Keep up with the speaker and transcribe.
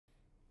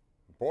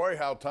Boy,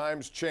 how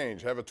times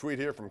change. Have a tweet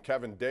here from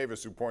Kevin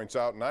Davis, who points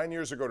out 9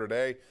 years ago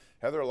today,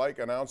 Heather Lyke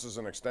announces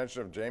an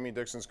extension of Jamie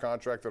Dixon's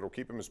contract that will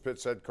keep him as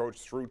Pitt's head coach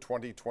through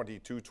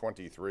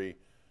 2022-23.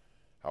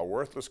 How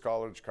worthless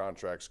college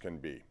contracts can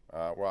be.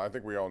 Well, I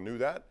think we all knew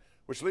that,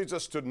 which leads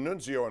us to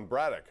Nunzio and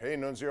Braddock. Hey,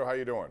 Nunzio, how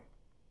you doing?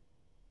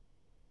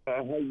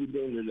 How you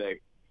doing today?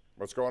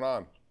 What's going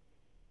on?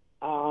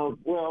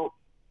 Well,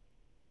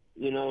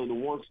 you know, the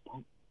once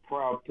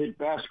proud Pitt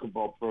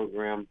basketball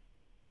program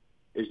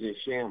is in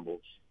shambles.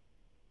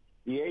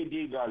 The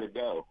AD got to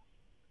go.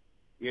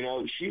 You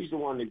know, she's the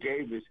one that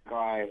gave this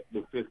guy the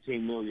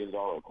 $15 million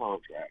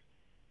contract.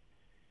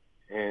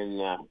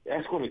 And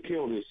that's going to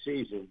kill this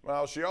season.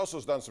 Well, she also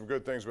has done some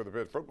good things with the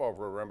Pitt football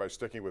program by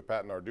sticking with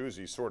Pat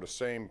Narduzzi, sort of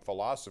same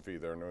philosophy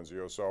there,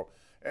 Nunzio. So,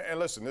 and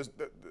listen,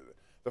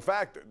 the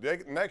fact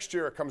that next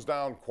year it comes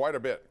down quite a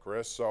bit,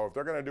 Chris. So if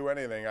they're going to do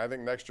anything, I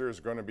think next year is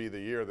going to be the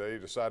year they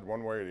decide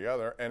one way or the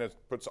other, and it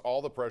puts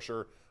all the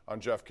pressure on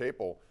Jeff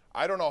Capel.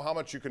 I don't know how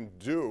much you can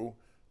do.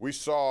 We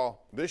saw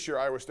this year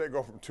Iowa State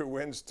go from 2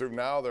 wins to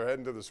now they're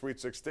heading to the Sweet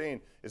 16.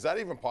 Is that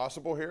even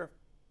possible here?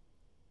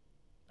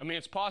 I mean,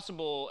 it's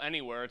possible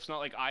anywhere. It's not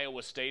like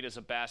Iowa State is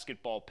a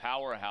basketball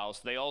powerhouse.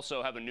 They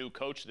also have a new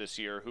coach this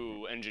year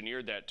who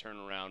engineered that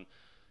turnaround.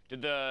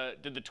 Did the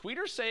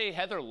tweeter say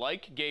Heather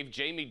Lyke gave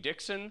Jamie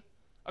Dixon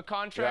a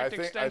contract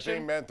extension? I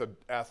think meant the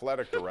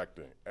athletic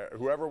directing.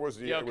 Whoever was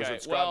the was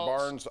it Scott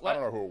Barnes? I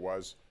don't know who it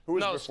was. Who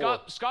was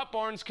before? Scott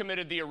Barnes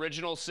committed the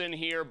original sin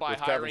here by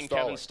hiring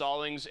Kevin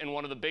Stallings in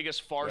one of the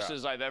biggest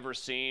farces I've ever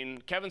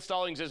seen. Kevin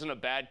Stallings isn't a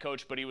bad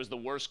coach, but he was the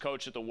worst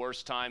coach at the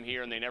worst time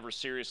here, and they never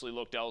seriously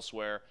looked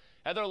elsewhere.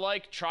 Heather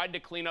Lyke tried to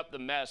clean up the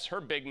mess. Her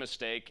big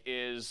mistake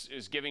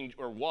was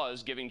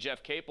giving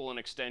Jeff Capel an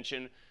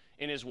extension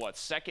in his,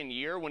 second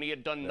year when he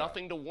had done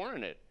nothing to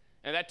warrant it.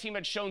 And that team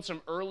had shown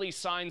some early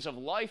signs of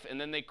life, and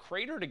then they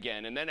cratered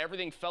again, and then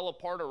everything fell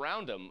apart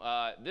around them.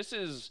 This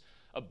is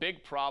a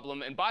big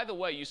problem. And by the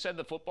way, you said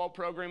the football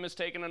program has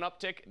taken an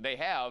uptick. They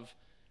have.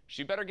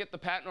 She better get the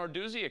Pat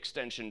Narduzzi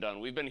extension done.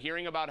 We've been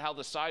hearing about how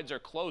the sides are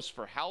close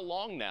for how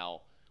long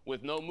now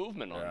with no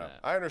movement on that.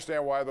 I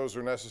understand why those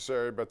are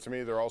necessary, but to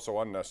me they're also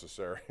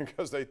unnecessary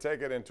because they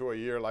take it into a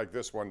year like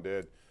this one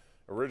did.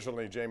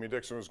 Originally, Jamie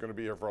Dixon was going to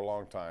be here for a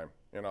long time,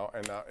 you know,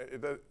 and now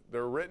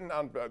they're written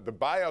on the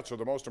buyouts are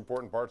the most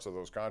important parts of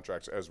those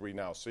contracts, as we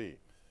now see.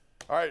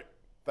 All right,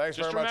 thanks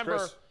very much,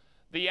 Chris.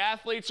 The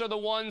athletes are the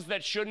ones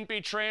that shouldn't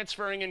be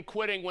transferring and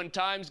quitting when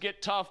times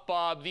get tough,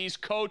 Bob. These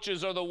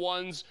coaches are the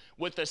ones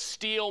with the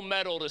steel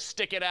metal to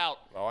stick it out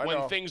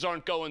when things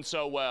aren't going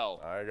so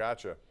well. I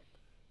gotcha.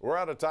 We're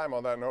out of time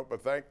on that note,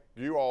 but thank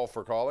you all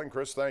for calling.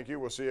 Chris, thank you.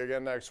 We'll see you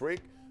again next week.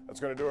 That's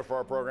going to do it for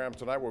our program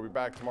tonight. We'll be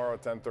back tomorrow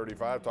at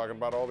 10:35 talking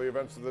about all the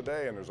events of the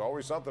day, and there's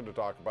always something to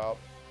talk about.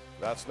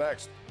 That's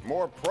next.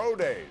 More pro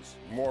days,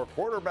 more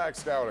quarterback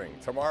scouting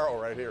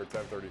tomorrow right here at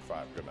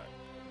 10:35. Good night.